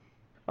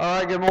All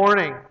right, good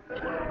morning.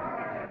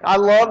 I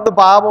love the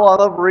Bible. I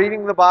love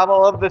reading the Bible. I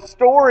love the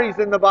stories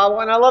in the Bible,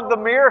 and I love the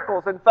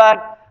miracles. In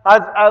fact, I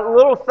was a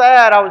little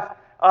sad.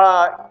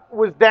 I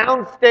was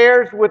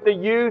downstairs with the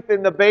youth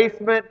in the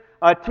basement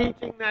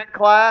teaching that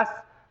class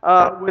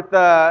with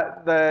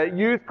the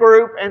youth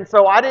group, and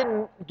so I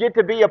didn't get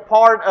to be a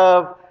part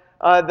of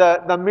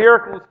the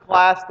miracles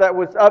class that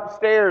was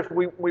upstairs.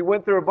 We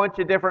went through a bunch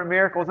of different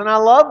miracles, and I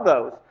love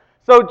those.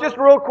 So just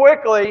real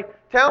quickly,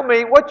 tell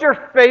me, what's your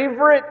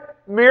favorite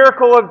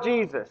miracle of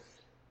Jesus?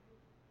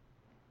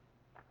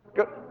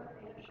 Go.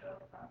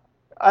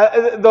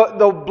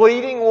 The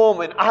bleeding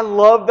woman. I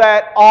love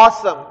that.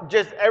 Awesome.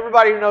 Just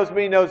everybody who knows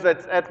me knows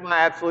that's my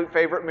absolute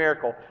favorite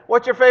miracle.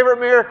 What's your favorite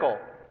miracle?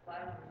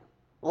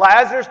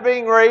 Lazarus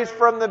being raised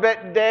from the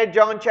dead,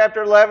 John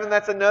chapter 11.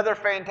 That's another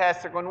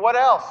fantastic one. What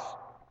else?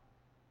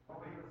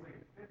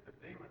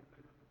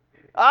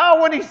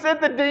 Oh, when he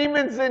sent the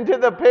demons into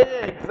the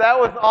pigs. That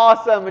was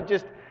awesome. It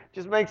just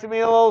makes me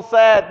a little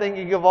sad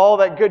thinking of all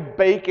that good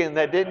bacon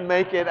that didn't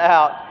make it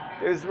out.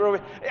 It was really...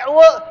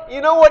 Well,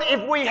 you know what?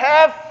 If we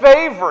have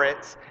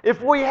favorites,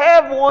 if we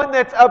have one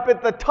that's up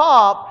at the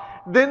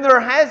top, then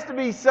there has to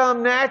be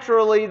some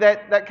naturally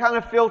that kind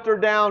of filter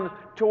down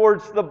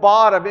towards the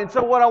bottom. And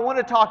so what I want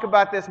to talk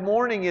about this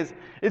morning is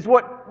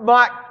what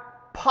might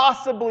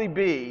possibly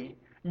be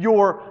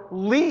your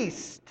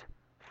least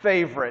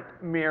favorite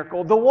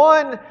miracle, the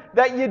one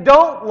that you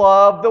don't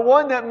love, the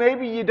one that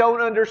maybe you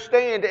don't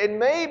understand, and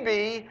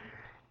maybe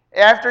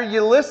after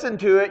you listen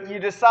to it, you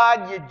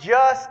decide you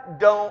just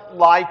don't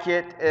like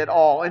it at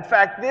all. In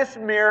fact, this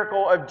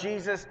miracle of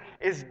Jesus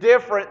is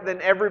different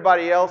than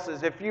everybody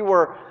else's. If you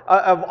were,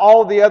 of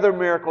all the other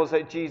miracles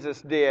that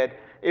Jesus did,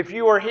 if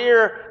you were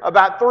here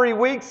about 3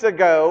 weeks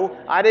ago,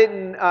 I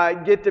didn't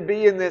get to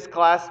be in this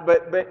class,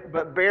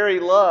 but Barry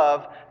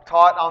Love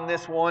taught on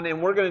this one,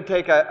 and we're going to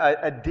take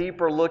a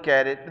deeper look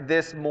at it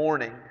this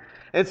morning.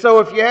 And so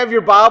if you have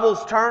your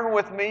Bibles, turn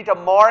with me to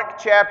Mark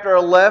chapter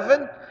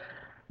 11.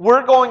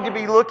 We're going to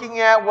be looking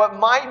at what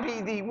might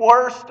be the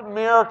worst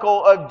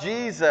miracle of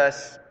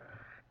Jesus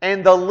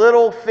and the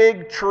little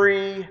fig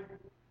tree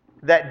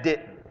that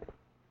didn't.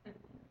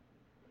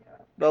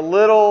 The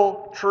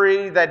little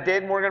tree that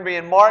didn't. We're going to be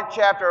in Mark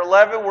chapter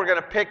 11. We're going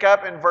to pick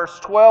up in verse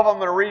 12. I'm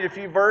going to read a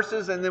few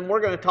verses and then we're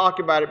going to talk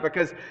about it,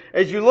 because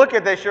as you look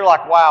at this, you're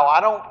like, wow,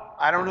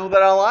 I don't know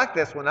that I like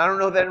this one. I don't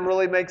know that it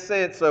really makes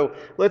sense. So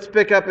let's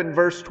pick up in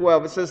verse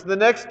 12. It says, "The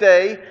next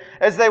day,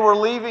 as they were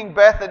leaving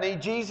Bethany,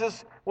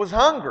 Jesus was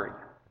hungry."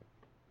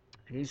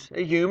 He's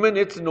a human,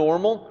 it's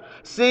normal.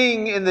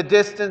 "Seeing in the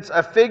distance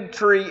a fig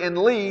tree and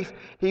leaf,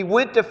 he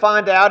went to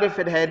find out if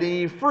it had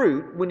any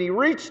fruit. When he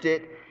reached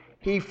it,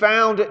 he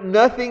found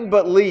nothing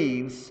but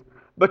leaves,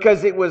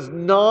 because it was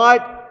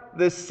not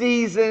the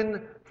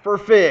season for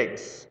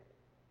figs.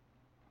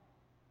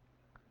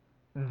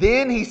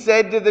 Then he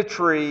said to the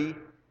tree,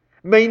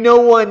 'May no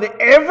one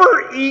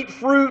ever eat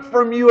fruit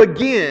from you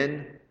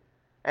again.'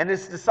 And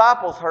his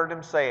disciples heard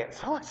him say it."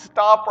 So let's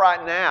stop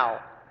right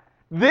now.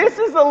 This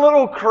is a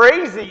little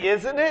crazy,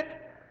 isn't it?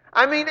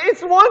 I mean,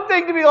 it's one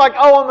thing to be like,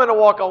 oh, I'm going to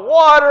walk on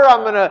water.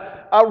 I'm going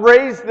to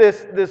raise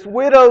this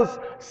widow's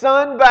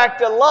son back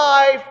to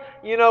life.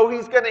 You know,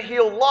 he's going to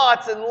heal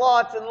lots and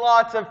lots and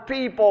lots of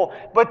people.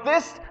 But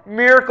this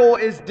miracle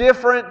is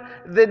different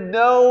than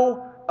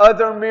no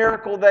other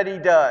miracle that he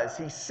does.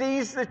 He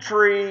sees the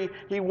tree,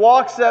 he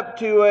walks up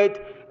to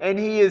it, and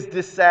he is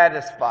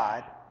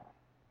dissatisfied.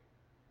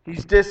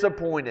 He's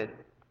disappointed.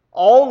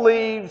 All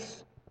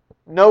leaves,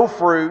 no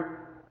fruit.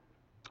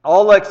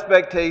 All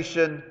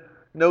expectation,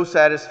 no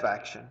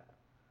satisfaction.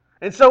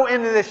 And so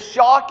in this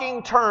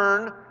shocking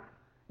turn,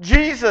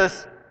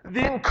 Jesus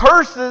then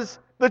curses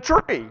the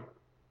tree.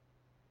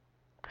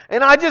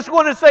 And I just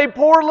want to say,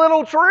 poor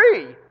little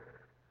tree.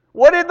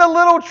 What did the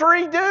little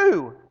tree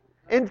do?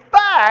 In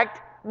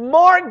fact,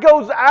 Mark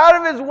goes out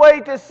of his way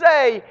to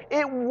say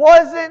it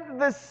wasn't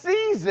the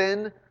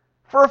season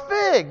for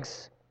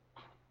figs.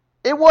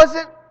 It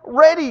wasn't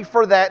ready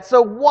for that.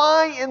 So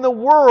why in the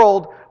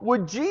world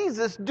would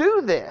Jesus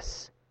do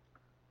this?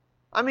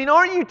 I mean,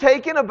 aren't you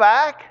taken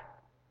aback?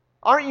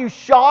 Aren't you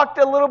shocked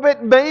a little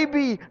bit?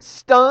 Maybe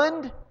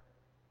stunned?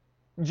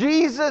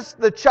 Jesus,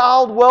 the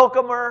child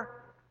welcomer,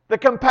 the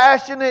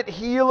compassionate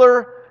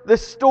healer, the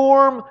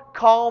storm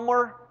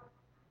calmer.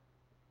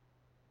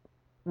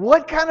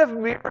 What kind of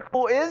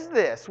miracle is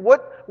this?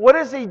 What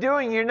is he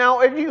doing here?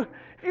 Now, if you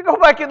go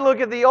back and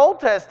look at the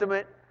Old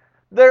Testament,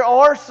 there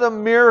are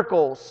some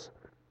miracles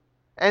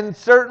and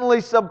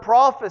certainly some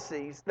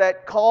prophecies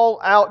that call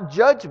out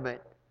judgment.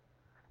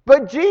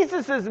 But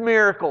Jesus'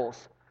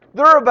 miracles,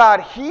 they're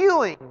about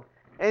healing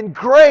and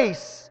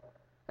grace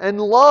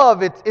and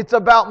love. It's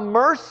about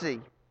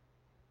mercy.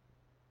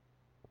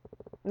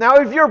 Now,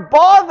 if you're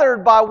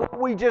bothered by what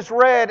we just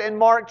read in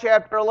Mark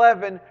chapter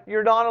 11,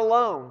 you're not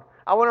alone.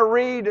 I want to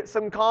read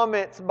some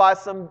comments by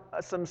some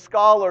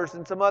scholars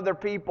and some other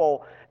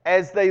people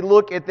as they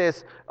look at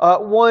this.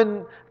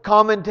 One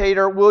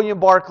commentator, William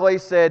Barclay,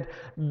 said,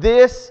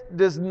 "This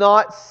does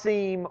not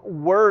seem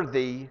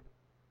worthy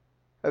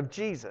of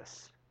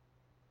Jesus."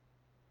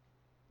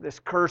 this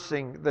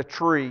cursing the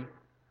tree.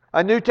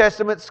 A New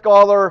Testament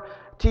scholar,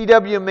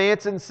 T.W.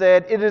 Manson,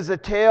 said, "It is a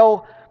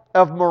tale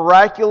of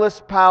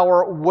miraculous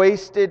power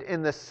wasted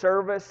in the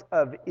service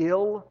of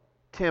ill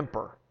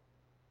temper."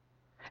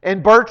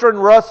 And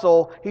Bertrand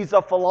Russell, he's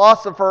a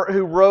philosopher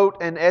who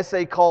wrote an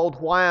essay called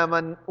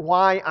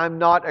Why I'm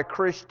Not a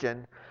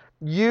Christian,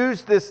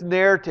 used this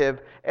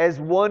narrative as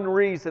one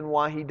reason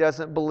why he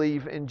doesn't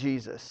believe in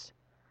Jesus.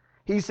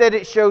 He said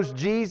it shows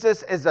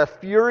Jesus as a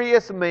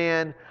furious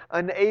man,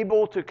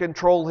 unable to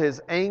control his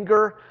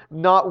anger,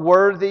 not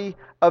worthy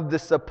of the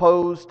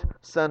supposed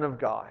Son of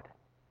God.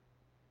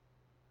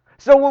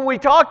 So when we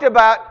talked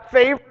about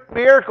favorite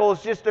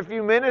miracles just a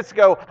few minutes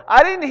ago,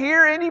 I didn't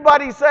hear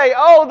anybody say,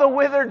 "Oh, the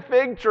withered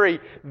fig tree,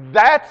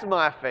 that's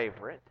my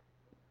favorite."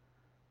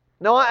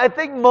 No, I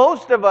think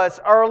most of us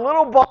are a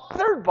little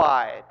bothered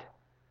by it.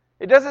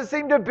 It doesn't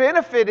seem to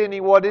benefit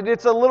anyone, and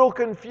it's a little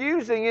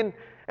confusing.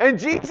 And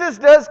Jesus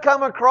does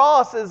come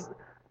across as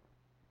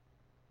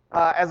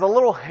a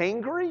little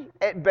hangry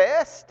at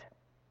best,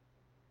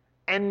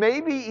 and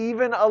maybe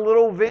even a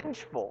little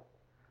vengeful.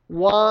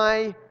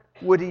 Why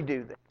would he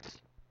do this?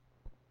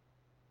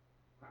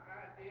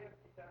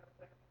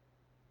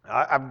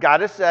 I've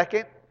got a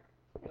second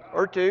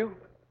or two.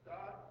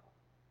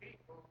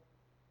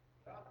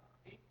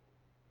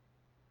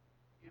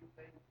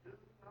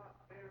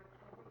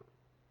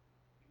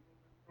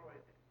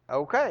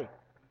 Okay.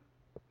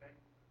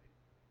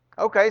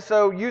 Okay,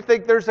 so you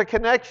think there's a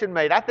connection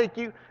made. I think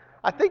you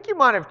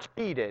might have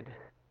cheated.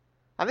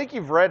 I think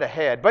you've read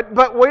ahead. But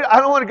I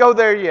don't want to go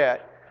there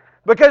yet.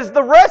 Because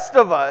the rest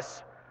of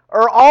us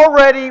are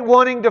already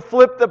wanting to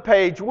flip the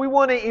page. We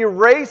want to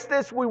erase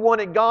this. We want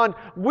it gone.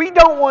 We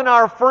don't want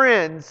our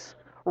friends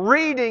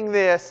reading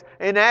this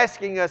and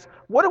asking us,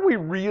 what do we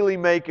really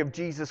make of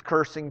Jesus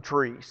cursing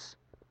trees?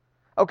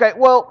 Okay,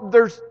 well,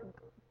 there's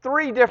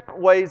three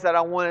different ways that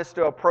I want us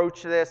to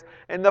approach this.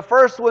 And the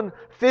first one,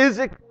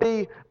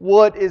 physically,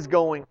 what is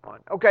going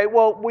on? Okay,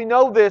 well, we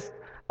know this,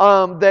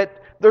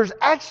 that there's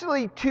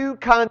actually two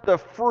kinds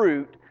of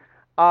fruit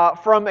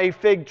from a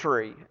fig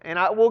tree. And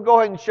we'll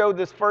go ahead and show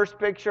this first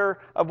picture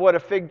of what a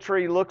fig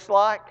tree looks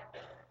like.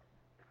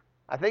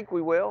 I think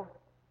we will.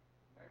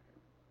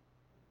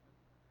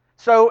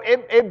 So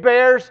it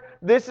bears,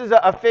 this is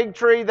a fig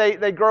tree.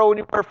 They grow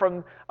anywhere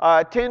from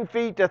 10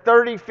 feet to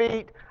 30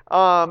 feet.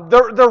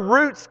 Their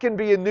roots can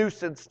be a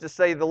nuisance, to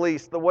say the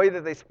least. The way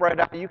that they spread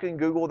out, you can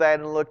Google that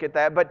and look at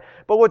that. But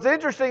what's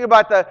interesting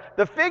about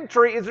the fig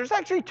tree is there's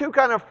actually two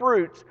kind of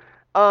fruits.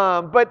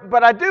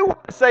 But I do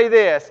want to say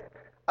this.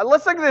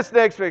 Let's look at this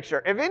next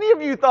picture. If any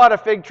of you thought a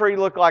fig tree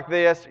looked like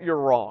this, you're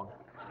wrong.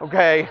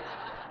 Okay?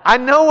 I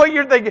know what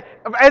you're thinking.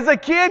 As a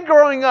kid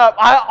growing up,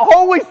 I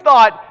always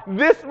thought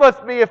this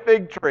must be a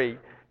fig tree.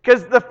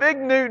 Because the fig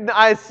Newton,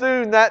 I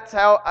assumed that's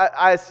how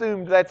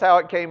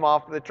it came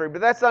off the tree.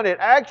 But that's not it.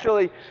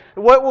 Actually,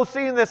 what we'll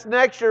see in this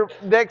next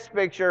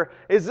picture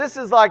is this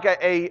is like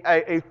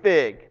a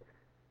fig.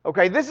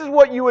 Okay, this is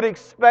what you would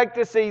expect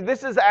to see.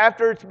 This is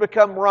after it's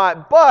become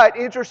ripe. But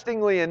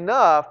interestingly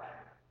enough,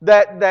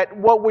 that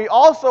what we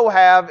also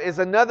have is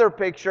another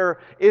picture,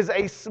 is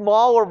a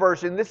smaller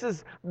version. This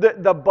is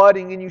the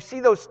budding, and you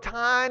see those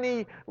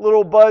tiny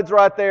little buds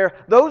right there.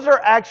 Those are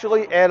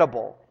actually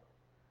edible.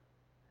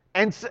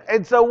 And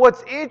so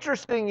what's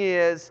interesting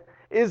is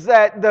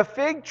that the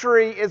fig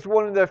tree is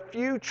one of the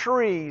few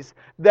trees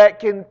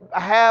that can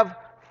have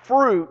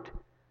fruit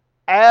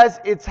as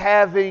it's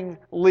having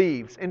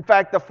leaves. In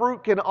fact, the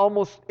fruit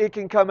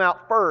can come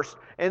out first.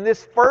 And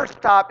this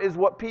first top is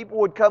what people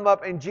would come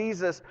up and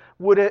Jesus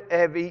would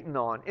have eaten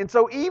on. And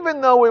so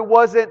even though it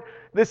wasn't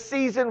the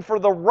season for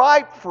the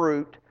ripe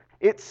fruit,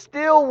 it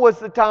still was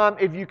the time,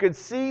 if you could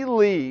see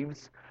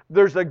leaves,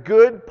 there's a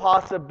good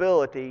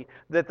possibility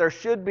that there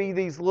should be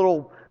these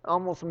little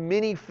almost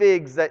mini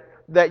figs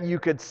that you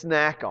could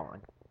snack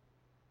on.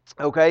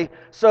 Okay,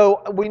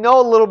 so we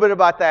know a little bit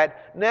about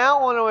that. Now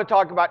I want to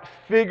talk about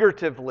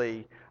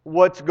figuratively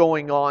what's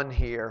going on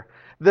here.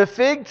 The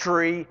fig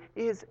tree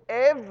is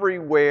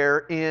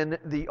everywhere in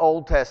the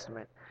Old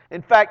Testament.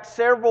 In fact,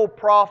 several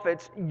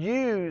prophets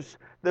use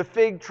the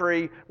fig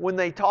tree when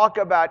they talk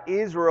about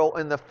Israel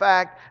and the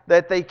fact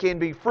that they can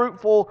be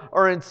fruitful,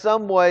 or in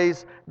some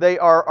ways they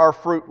are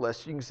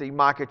fruitless. You can see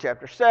Micah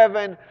chapter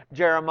 7,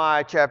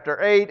 Jeremiah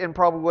chapter 8, and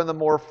probably one of the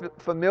more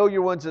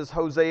familiar ones is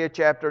Hosea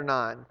chapter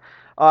 9.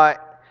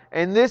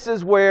 And this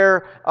is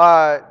where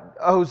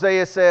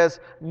Hosea says,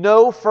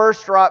 "No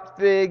first ripe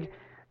fig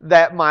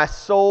that my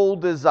soul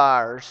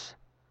desires."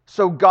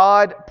 So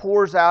God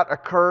pours out a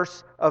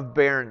curse of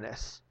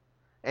barrenness.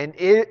 And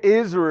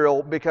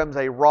Israel becomes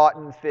a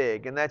rotten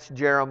fig. And that's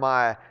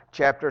Jeremiah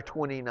chapter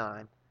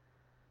 29.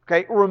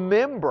 Okay,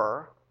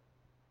 remember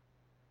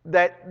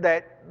that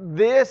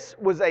this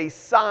was a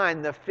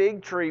sign. The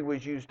fig tree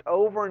was used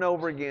over and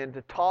over again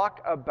to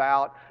talk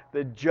about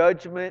the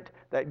judgment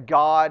that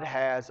God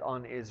has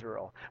on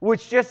Israel.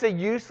 Which, just a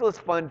useless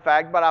fun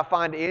fact, but I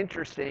find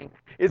interesting,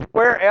 is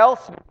where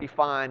else do we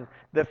find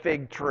the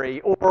fig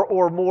tree,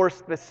 or more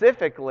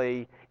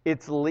specifically,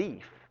 its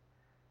leaf?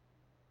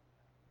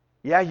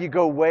 Yeah, you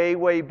go way,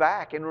 way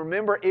back. And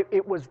remember,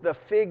 it was the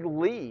fig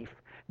leaf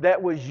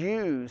that was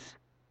used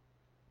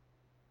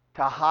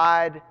to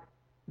hide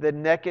the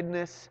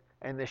nakedness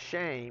and the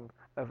shame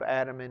of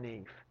Adam and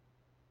Eve.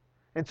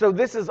 And so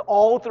this is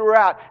all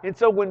throughout. And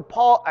so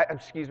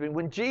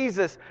when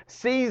Jesus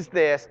sees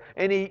this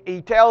and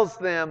he tells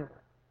them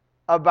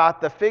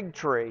about the fig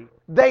tree,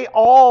 they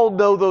all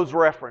know those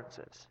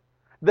references.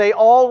 They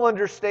all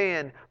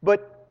understand,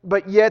 but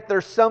yet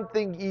there's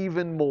something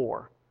even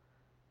more.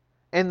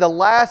 And the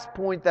last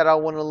point that I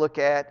want to look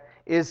at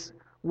is,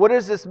 what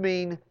does this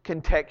mean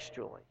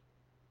contextually?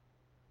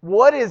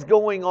 What is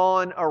going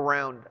on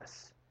around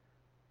us?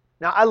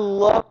 Now, I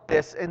love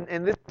this,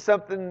 and this is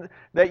something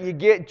that you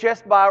get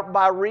just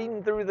by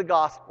reading through the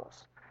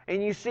Gospels.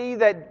 And you see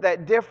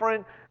that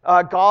different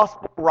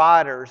Gospel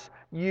writers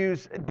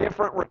use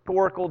different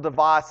rhetorical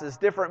devices,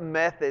 different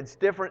methods,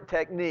 different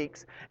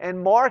techniques.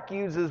 And Mark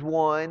uses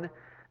one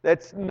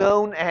that's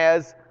known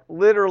as,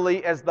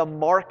 literally, as the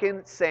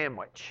Markan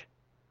sandwich.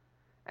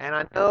 And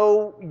I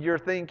know you're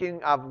thinking,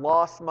 I've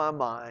lost my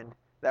mind,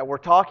 that we're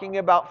talking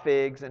about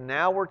figs and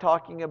now we're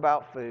talking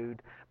about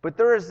food. But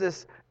there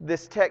is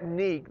this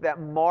technique that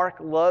Mark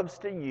loves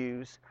to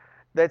use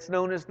that's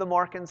known as the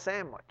Markan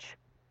sandwich.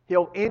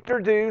 He'll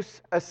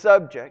introduce a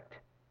subject,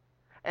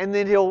 and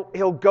then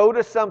he'll go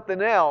to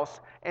something else,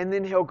 and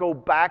then he'll go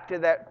back to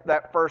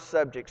that first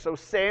subject. So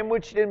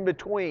sandwiched in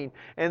between,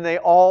 and they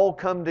all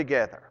come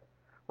together.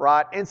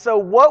 Right? And so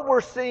what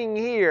we're seeing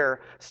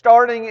here,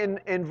 starting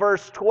in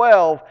verse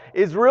 12,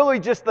 is really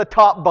just the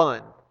top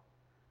bun.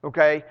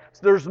 Okay? So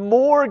there's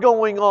more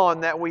going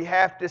on that we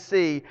have to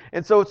see.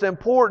 And so it's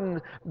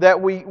important that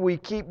we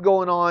keep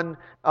going on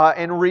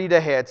and read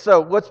ahead.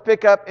 So let's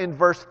pick up in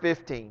verse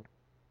 15.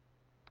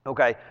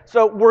 Okay?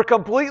 So we're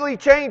completely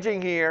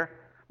changing here.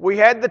 We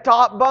had the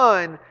top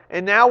bun,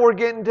 and now we're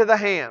getting to the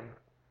ham.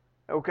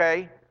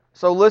 Okay?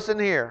 So listen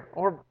here.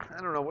 Or,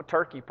 I don't know, what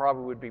turkey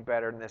probably would be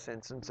better in this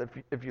instance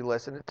if you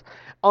listen.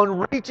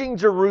 On reaching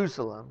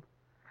Jerusalem,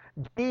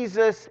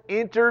 Jesus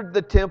entered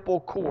the temple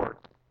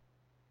court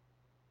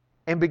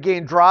and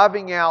began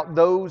driving out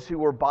those who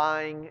were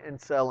buying and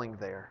selling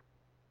there.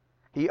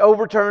 He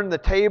overturned the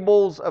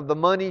tables of the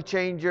money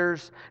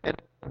changers and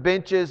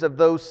benches of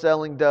those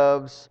selling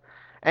doves,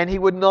 and he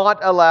would not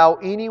allow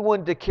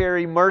anyone to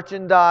carry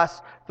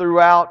merchandise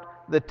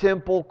throughout the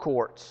temple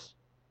courts.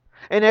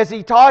 And as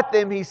he taught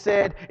them, he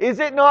said, "Is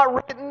it not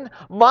written,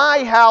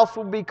 'My house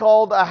will be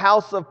called a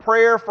house of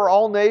prayer for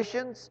all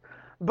nations'?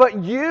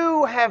 But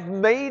you have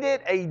made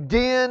it a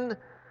den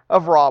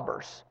of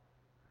robbers."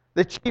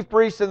 The chief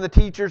priests and the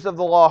teachers of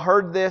the law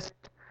heard this,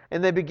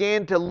 and they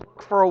began to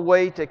look for a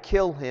way to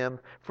kill him,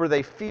 for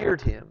they feared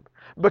him,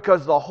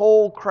 because the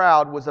whole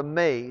crowd was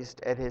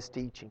amazed at his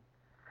teaching.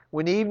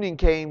 When evening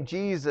came,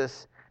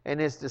 Jesus and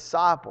his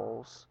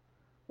disciples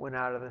went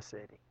out of the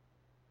city.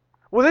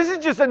 Well, this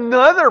is just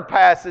another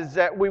passage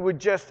that we would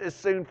just as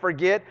soon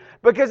forget,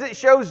 because it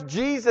shows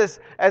Jesus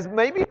as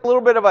maybe a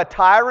little bit of a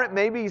tyrant.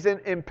 Maybe he's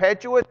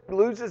impetuous,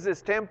 loses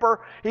his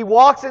temper. He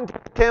walks into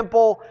the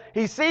temple,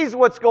 he sees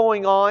what's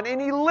going on, and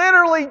he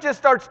literally just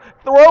starts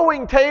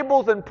throwing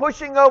tables and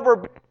pushing over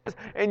benches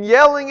and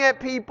yelling at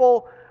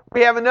people.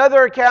 We have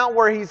another account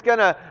where he's going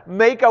to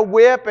make a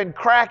whip and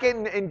crack it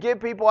and get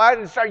people out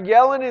and start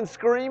yelling and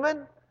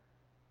screaming.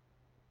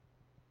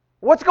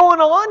 What's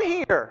going on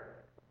here?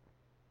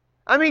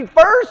 I mean,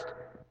 first,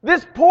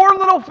 this poor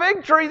little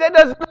fig tree that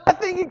does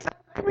nothing except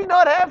maybe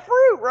not have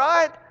fruit,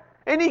 right?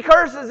 And he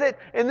curses it,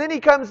 and then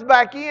he comes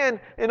back in,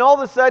 and all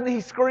of a sudden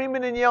he's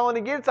screaming and yelling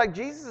again. It's like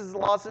Jesus has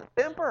lost his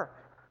temper.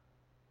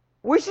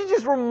 We should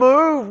just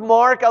remove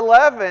Mark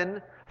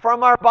 11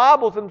 from our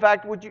Bibles. In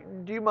fact,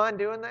 do you mind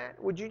doing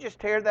that? Would you just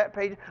tear that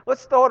page?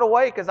 Let's throw it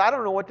away, because I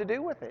don't know what to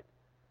do with it.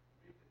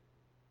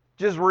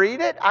 Just read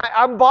it?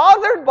 I'm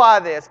bothered by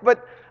this,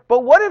 but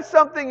what if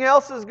something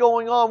else is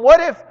going on?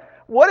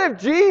 What if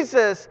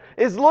Jesus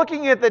is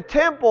looking at the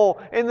temple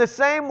in the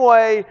same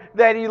way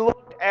that he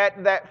looked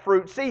at that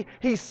fruit? See,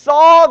 he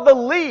saw the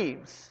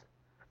leaves,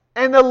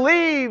 and the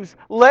leaves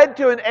led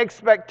to an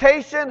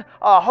expectation,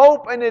 a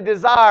hope, and a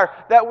desire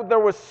that there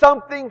was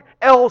something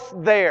else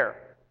there.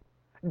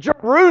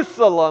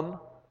 Jerusalem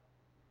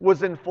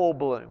was in full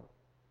bloom,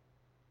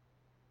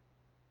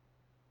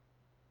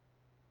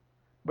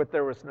 but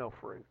there was no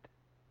fruit.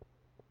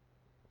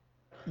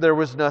 There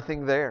was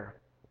nothing there.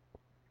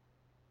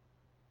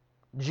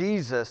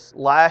 Jesus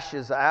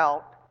lashes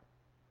out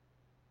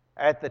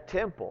at the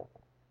temple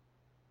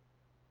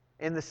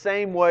in the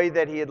same way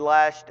that he had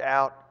lashed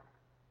out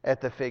at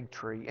the fig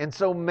tree. And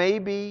so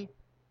maybe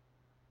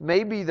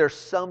there's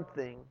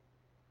something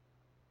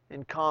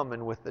in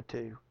common with the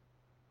two.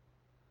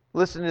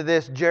 Listen to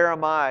this.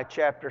 Jeremiah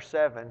chapter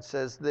 7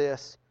 says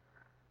this: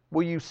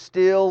 "Will you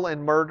steal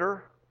and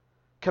murder,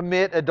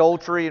 commit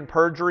adultery and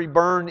perjury,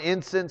 burn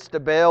incense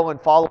to Baal,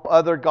 and follow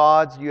other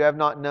gods you have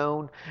not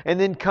known, and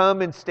then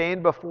come and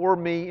stand before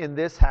me in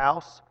this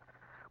house,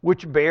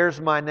 which bears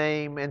my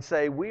name, and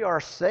say, 'We are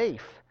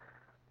safe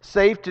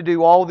to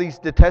do all these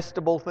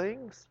detestable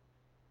things'?"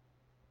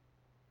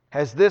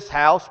 has this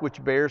house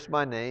which bears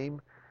my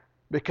name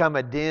become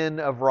a den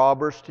of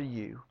robbers to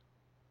you?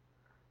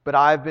 But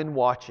I've been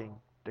watching,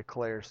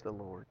 declares the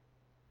Lord.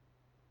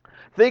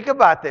 Think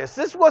about this.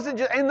 This wasn't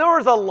just, and there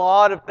was a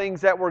lot of things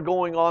that were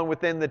going on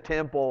within the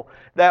temple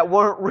that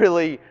weren't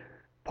really,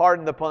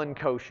 pardon the pun,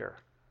 kosher.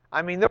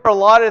 I mean, there were a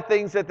lot of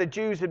things that the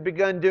Jews had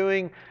begun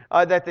doing,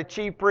 that the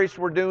chief priests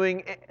were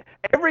doing.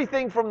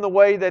 Everything from the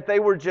way that they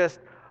were just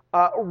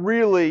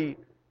really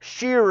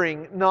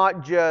shearing,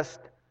 not just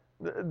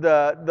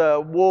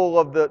the wool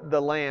of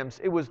the lambs.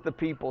 It was the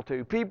people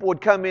too. People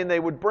would come in, they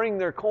would bring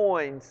their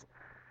coins.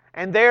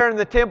 And there in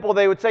the temple,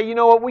 they would say, you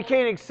know what, we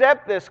can't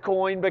accept this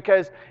coin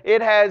because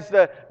it has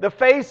the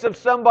face of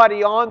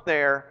somebody on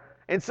there.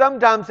 And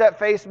sometimes that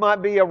face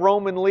might be a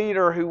Roman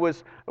leader who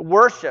was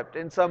worshipped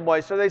in some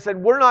way. So they said,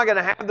 we're not going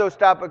to have those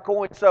type of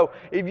coins. So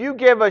if you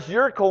give us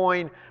your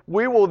coin,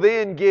 we will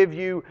then give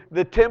you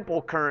the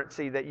temple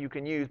currency that you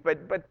can use.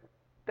 But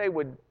they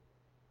would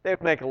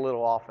make a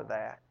little off of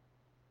that.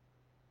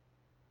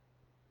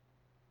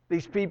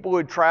 These people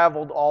had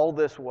traveled all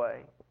this way.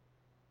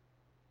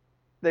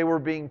 They were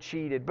being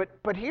cheated.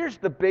 But here's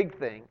the big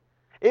thing.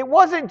 It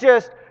wasn't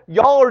just,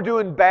 y'all are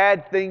doing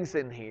bad things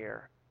in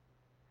here.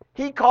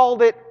 He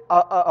called it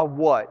a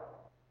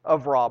what?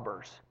 Of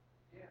robbers.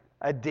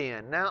 A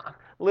den. Now,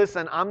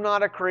 listen, I'm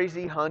not a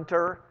crazy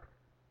hunter.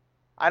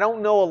 I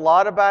don't know a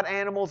lot about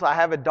animals. I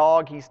have a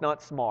dog. He's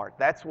not smart.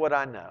 That's what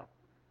I know.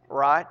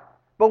 Right?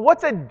 But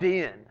what's a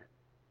den?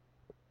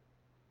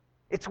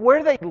 It's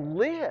where they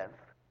live.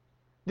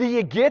 Do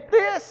you get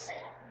this?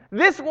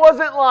 This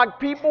wasn't like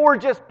people were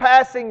just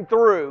passing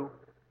through.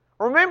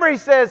 Remember, he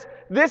says,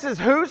 this is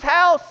whose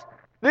house?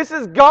 This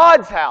is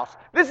God's house.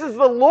 This is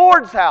the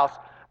Lord's house.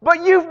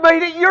 But you've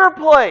made it your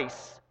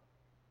place.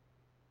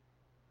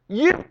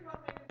 You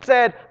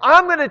said,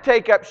 I'm going to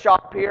take up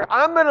shop here.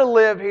 I'm going to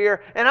live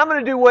here. And I'm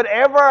going to do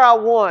whatever I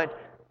want.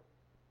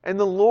 And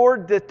the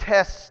Lord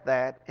detests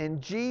that.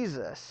 And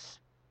Jesus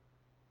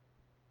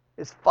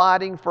is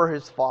fighting for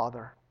His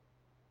Father.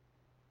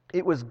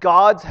 It was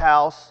God's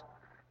house,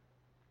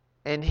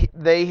 and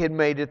they had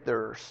made it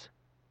theirs.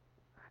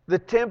 The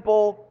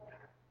temple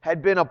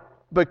had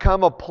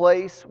become a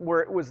place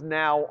where it was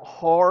now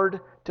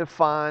hard to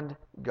find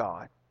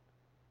God.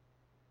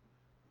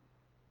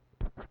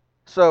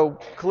 So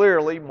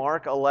clearly,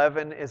 Mark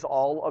 11 is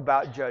all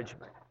about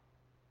judgment.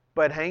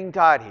 But hang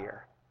tight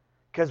here,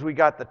 because we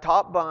got the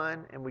top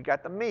bun and we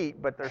got the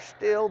meat, but there's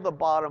still the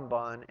bottom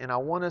bun, and I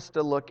want us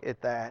to look at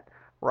that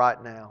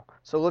right now.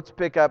 So let's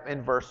pick up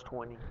in verse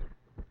 20.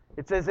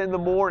 It says, in the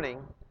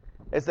morning,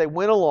 as they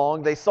went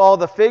along, they saw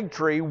the fig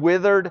tree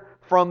withered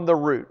from the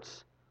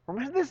roots.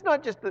 Remember, this is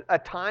not just a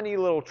tiny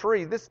little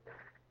tree. This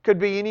could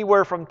be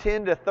anywhere from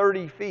 10 to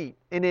 30 feet,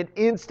 and it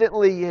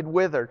instantly had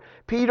withered.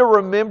 Peter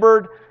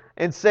remembered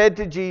and said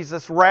to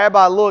Jesus,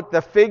 Rabbi, look,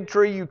 the fig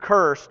tree you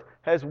cursed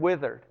has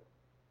withered.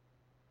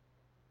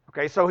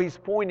 Okay, so he's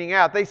pointing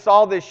out, they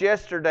saw this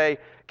yesterday.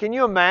 Can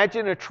you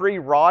imagine a tree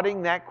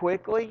rotting that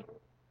quickly?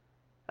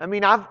 I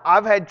mean,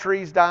 I've had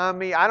trees die on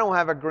me. I don't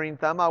have a green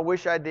thumb. I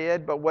wish I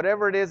did. But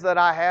whatever it is that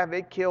I have,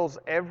 it kills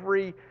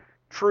every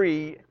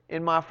tree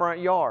in my front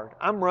yard.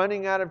 I'm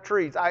running out of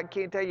trees. I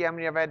can't tell you how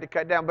many I've had to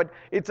cut down. But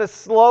it's a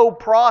slow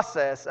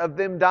process of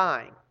them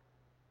dying.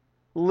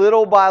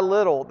 Little by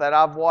little that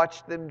I've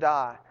watched them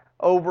die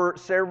over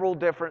several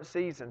different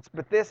seasons.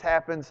 But this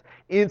happens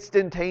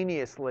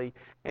instantaneously.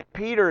 And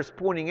Peter is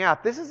pointing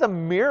out, this is a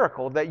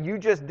miracle that you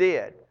just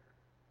did.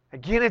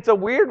 Again, it's a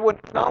weird one.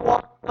 It's not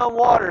walking on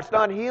water. It's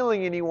not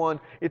healing anyone.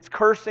 It's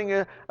cursing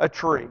a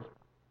tree.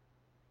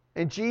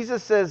 And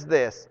Jesus says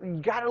this. You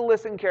got to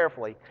listen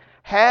carefully.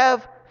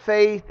 Have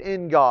faith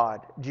in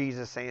God,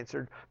 Jesus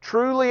answered.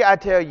 Truly, I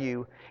tell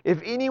you, if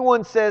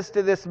anyone says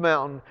to this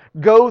mountain,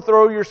 go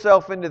throw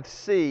yourself into the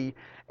sea,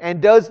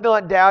 and does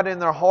not doubt in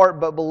their heart,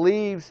 but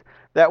believes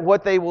that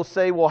what they will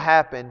say will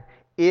happen,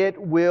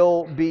 it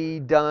will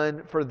be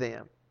done for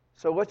them.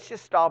 So let's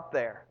just stop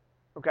there.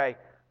 Okay?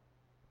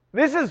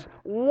 This is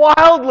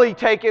wildly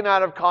taken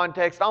out of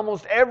context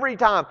almost every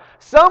time.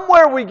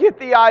 Somewhere we get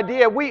the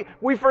idea. We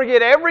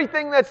forget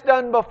everything that's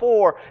done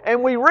before.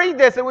 And we read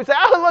this and we say,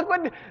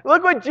 oh,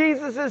 look what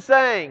Jesus is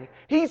saying.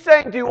 He's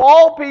saying to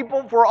all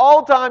people for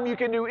all time, you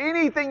can do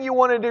anything you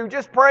want to do.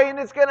 Just pray and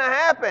it's going to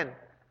happen.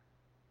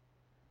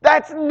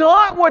 That's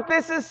not what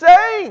this is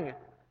saying.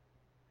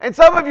 And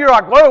some of you are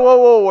like,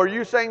 whoa, are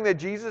you saying that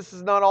Jesus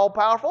is not all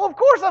powerful? Of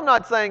course I'm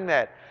not saying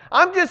that.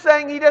 I'm just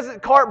saying He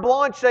doesn't carte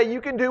blanche say you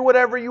can do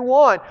whatever you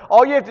want.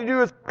 All you have to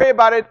do is pray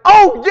about it.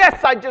 Oh,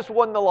 yes, I just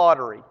won the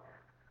lottery.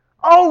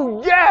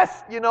 Oh,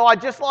 yes, I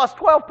just lost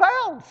 12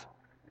 pounds.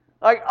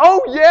 Like,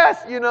 oh,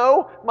 yes,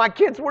 my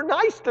kids were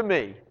nice to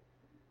me.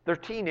 They're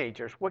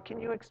teenagers. What can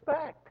you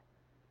expect?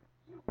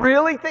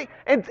 Really think?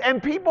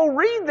 And people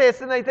read this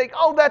and they think,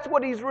 oh, that's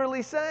what he's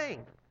really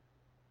saying.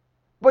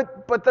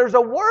 But there's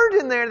a word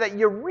in there that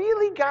you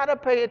really got to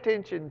pay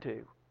attention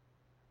to.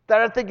 That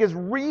I think is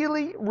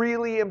really,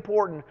 really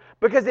important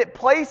because it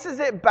places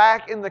it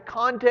back in the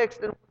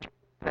context.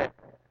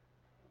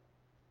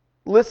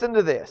 Listen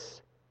to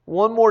this.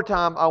 One more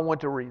time, I want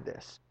to read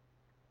this.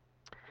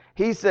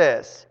 He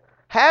says,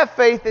 have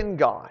faith in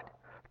God.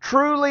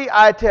 Truly,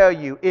 I tell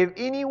you, if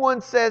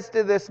anyone says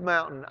to this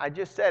mountain, I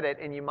just said it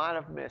and you might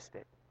have missed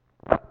it.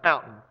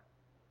 Mountain.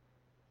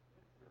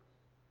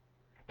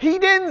 He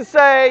didn't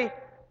say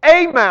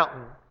a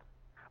mountain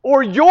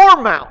or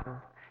your mountain.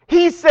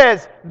 He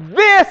says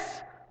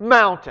this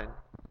mountain.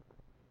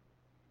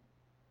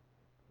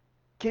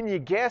 Can you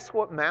guess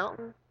what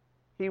mountain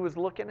he was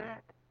looking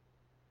at?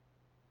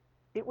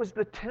 It was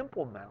the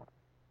Temple Mount.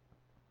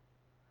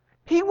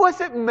 He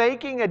wasn't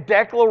making a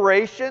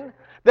declaration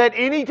that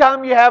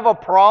anytime you have a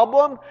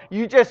problem,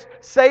 you just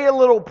say a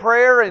little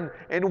prayer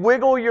and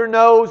wiggle your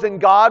nose and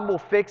God will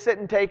fix it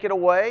and take it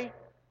away.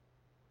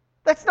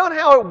 That's not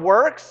how it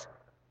works.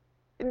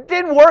 It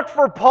didn't work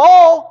for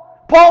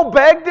Paul. Paul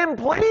begged and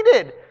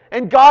pleaded,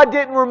 and God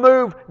didn't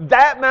remove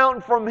that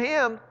mountain from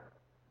him.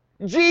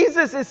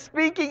 Jesus is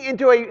speaking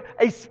into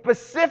a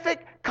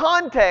specific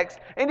context,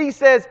 and he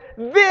says,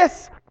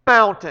 this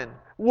mountain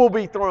will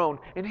be thrown.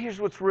 And here's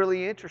what's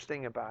really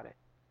interesting about it.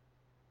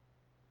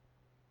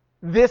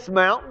 This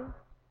mountain,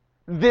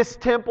 this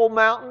Temple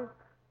Mountain,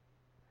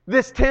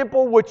 this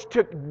temple which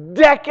took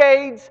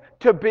decades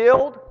to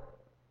build,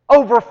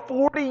 over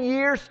 40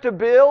 years to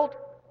build,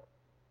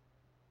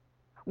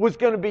 was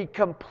going to be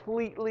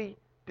completely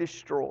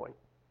destroyed.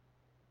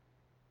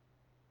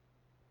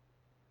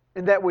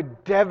 And that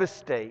would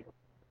devastate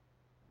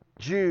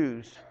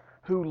Jews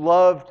who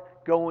loved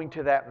going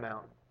to that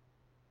mountain.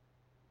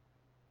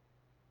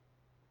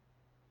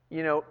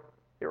 You know,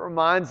 it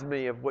reminds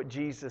me of what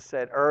Jesus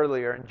said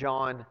earlier in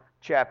John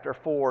chapter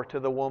 4 to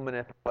the woman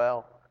at the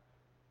well.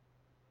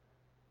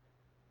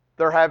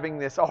 They're having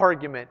this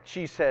argument.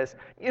 She says,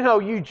 you know,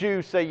 you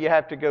Jews say you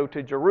have to go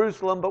to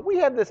Jerusalem, but we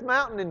have this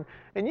mountain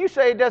and you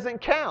say it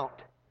doesn't count.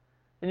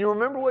 And you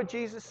remember what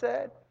Jesus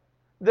said?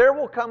 There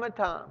will come a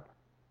time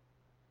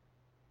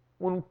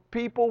when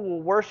people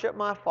will worship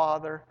my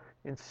Father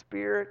in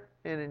spirit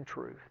and in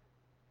truth.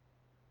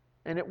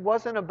 And it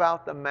wasn't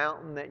about the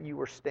mountain that you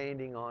were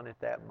standing on at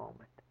that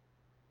moment.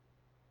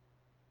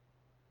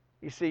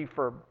 You see,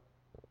 for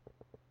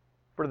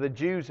the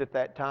Jews at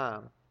that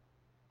time,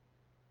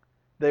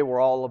 they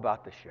were all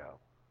about the show.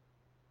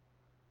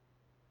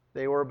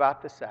 They were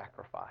about the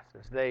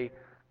sacrifices.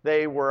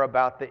 They were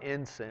about the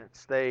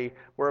incense. They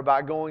were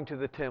about going to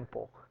the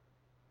temple.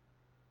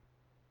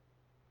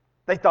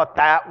 They thought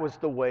that was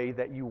the way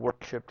that you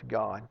worshiped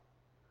God.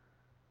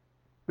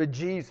 But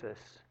Jesus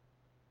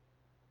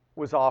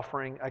was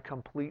offering a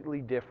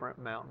completely different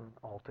mountain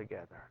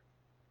altogether.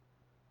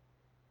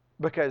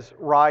 Because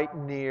right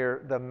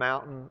near the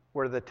mountain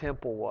where the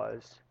temple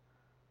was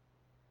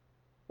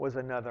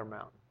another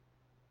mountain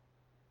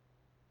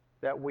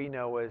that we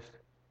know as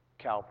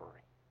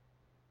Calvary.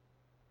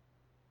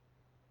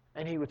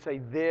 And he would say,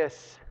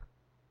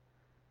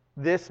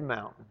 this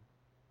mountain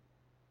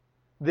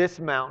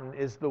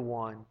is the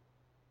one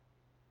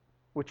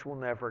which will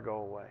never go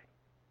away.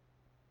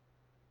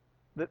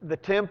 The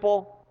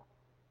temple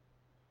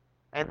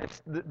and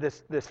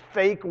this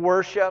fake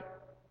worship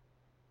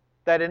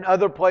that in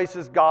other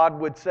places God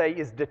would say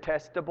is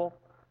detestable.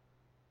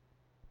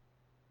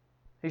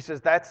 He says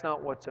that's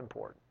not what's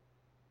important.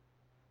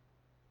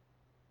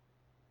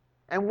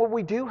 And what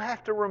we do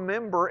have to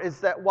remember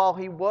is that while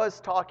he was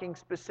talking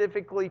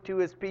specifically to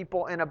his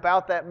people and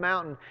about that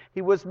mountain,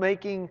 he was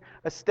making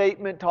a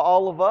statement to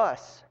all of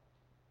us.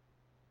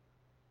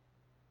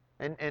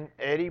 And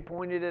Eddie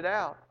pointed it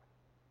out.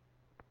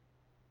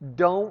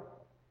 Don't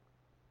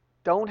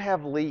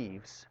have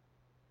leaves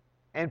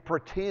and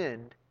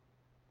pretend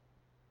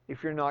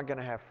if you're not going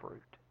to have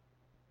fruit.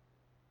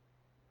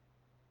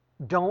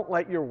 Don't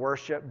let your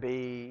worship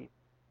be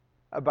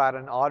about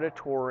an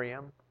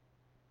auditorium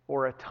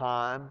or a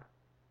time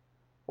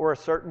or a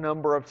certain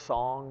number of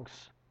songs,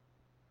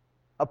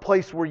 a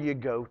place where you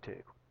go to.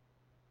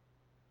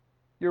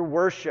 Your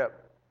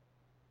worship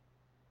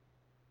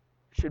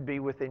should be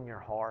within your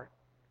heart,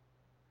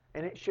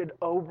 and it should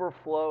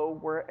overflow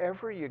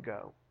wherever you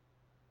go.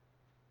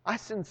 I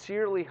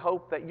sincerely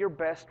hope that your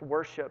best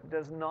worship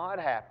does not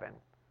happen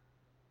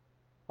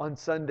on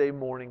Sunday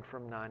morning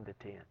from 9 to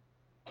 10.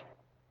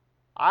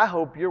 I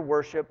hope your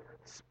worship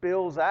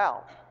spills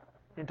out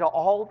into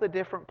all the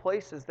different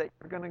places that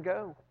you're going to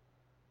go.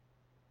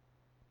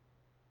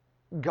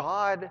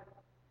 God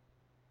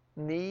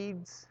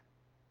needs,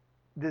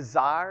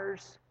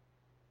 desires,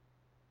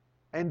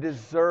 and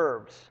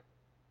deserves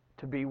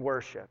to be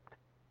worshiped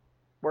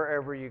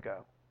wherever you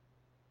go.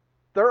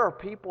 There are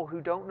people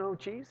who don't know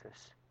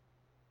Jesus.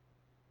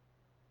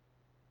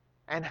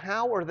 And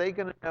how are they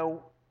going to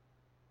know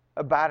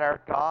about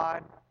our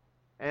God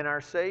and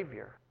our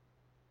Savior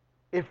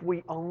if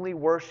we only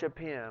worship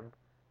Him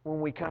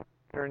when we come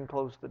here and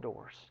close the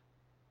doors?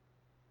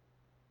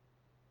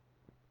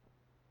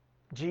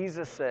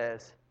 Jesus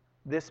says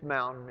this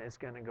mountain is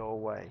going to go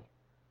away.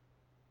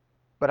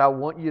 But I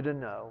want you to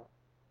know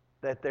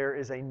that there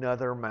is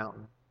another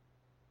mountain.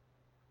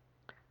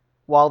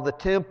 While the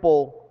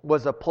temple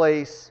was a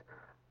place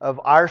of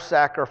our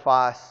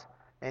sacrifice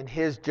and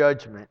His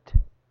judgment,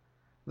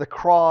 the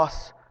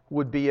cross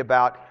would be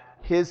about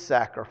His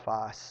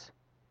sacrifice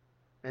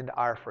and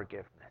our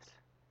forgiveness.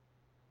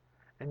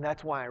 And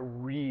that's why I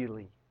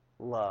really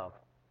love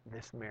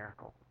this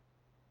miracle.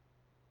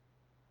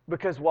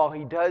 Because while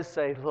he does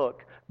say,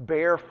 look,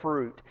 bear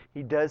fruit,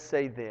 he does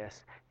say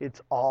this,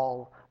 it's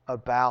all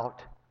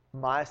about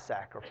my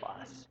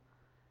sacrifice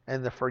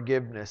and the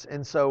forgiveness.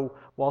 And so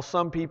while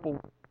some people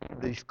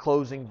read these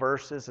closing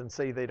verses and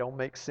say they don't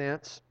make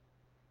sense,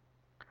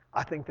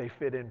 I think they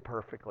fit in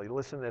perfectly.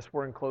 Listen to this.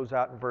 We're going to close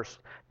out in verse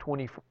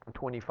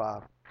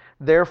 25.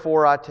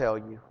 Therefore I tell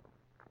you,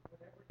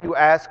 you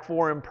ask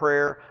for in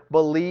prayer,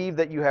 believe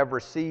that you have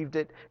received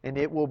it, and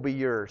it will be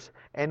yours.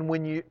 And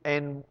when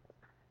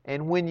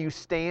you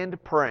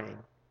stand praying,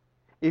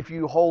 if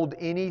you hold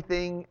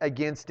anything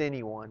against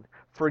anyone,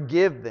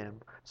 forgive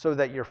them, so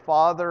that your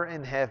Father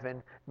in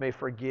heaven may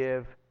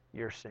forgive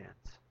your sins.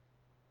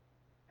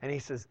 And he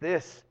says,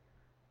 this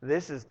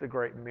is the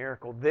great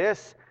miracle.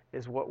 This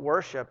is what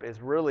worship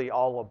is really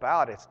all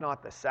about. It's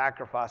not the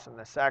sacrifice and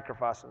the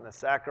sacrifice and the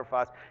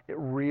sacrifice. It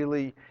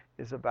really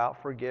is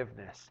about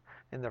forgiveness.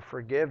 And the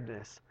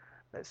forgiveness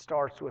that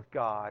starts with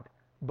God,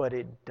 but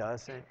it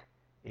doesn't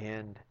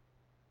end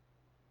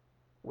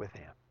with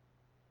Him.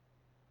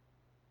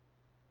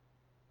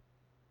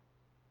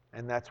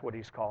 And that's what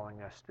He's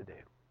calling us to do.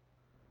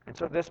 And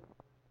so this,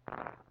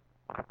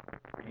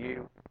 for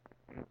you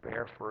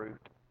bear fruit.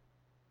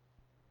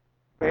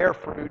 Bear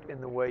fruit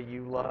in the way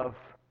you love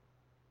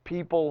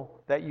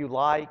people that you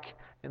like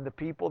and the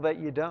people that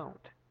you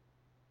don't.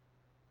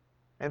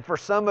 And for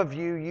some of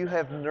you, you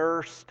have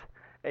nursed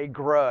a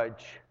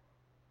grudge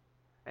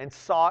and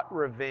sought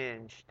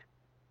revenge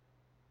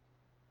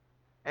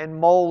and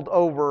mulled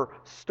over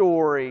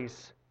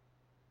stories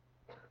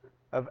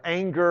of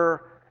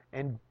anger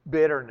and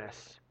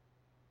bitterness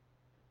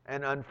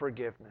and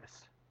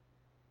unforgiveness.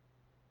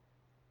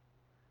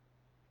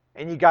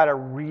 And you got a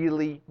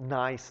really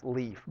nice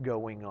leaf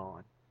going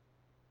on.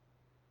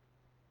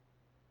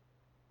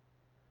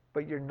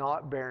 But you're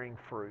not bearing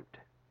fruit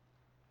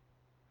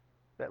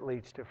that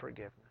leads to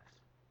forgiveness.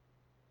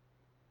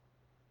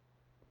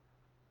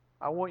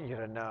 I want you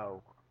to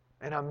know,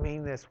 and I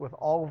mean this with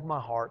all of my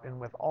heart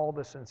and with all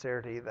the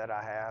sincerity that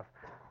I have,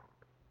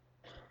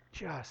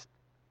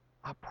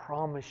 I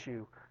promise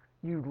you,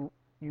 you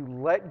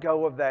let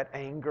go of that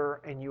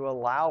anger and you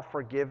allow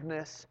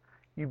forgiveness.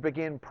 You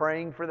begin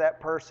praying for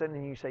that person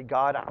and you say,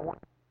 God, I want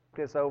to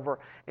take this over.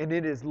 And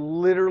it is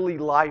literally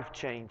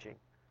life-changing.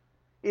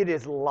 It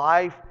is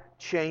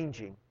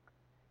life-changing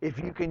if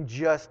you can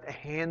just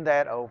hand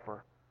that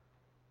over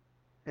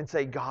and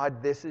say,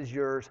 God, this is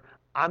yours.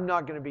 I'm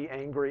not going to be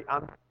angry.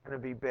 I'm not going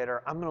to be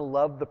bitter. I'm going to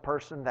love the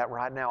person that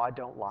right now I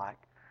don't like.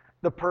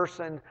 The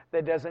person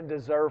that doesn't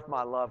deserve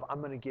my love, I'm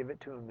going to give it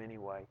to him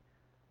anyway.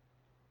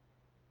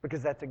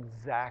 Because that's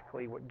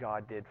exactly what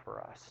God did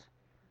for us.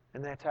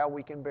 And that's how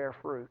we can bear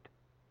fruit.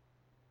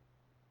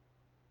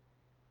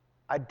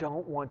 I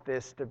don't want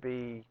this to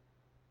be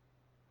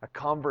a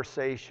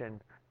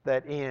conversation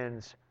that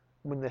ends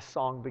when this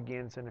song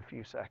begins in a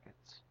few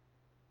seconds.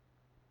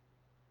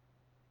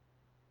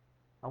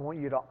 I want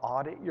you to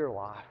audit your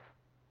life.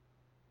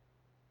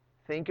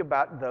 Think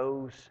about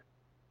those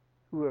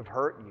who have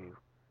hurt you,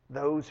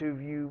 those who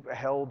you've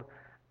held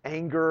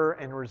anger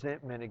and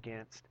resentment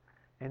against,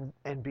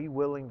 and be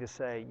willing to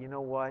say, you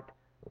know what?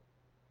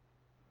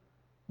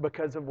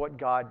 Because of what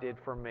God did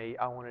for me,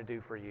 I want to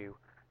do for you,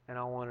 and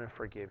I want to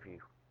forgive you.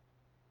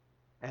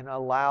 And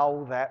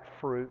allow that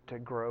fruit to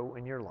grow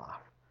in your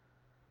life.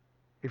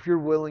 If you're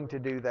willing to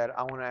do that,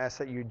 I want to ask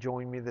that you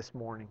join me this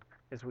morning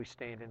as we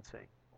stand and sing.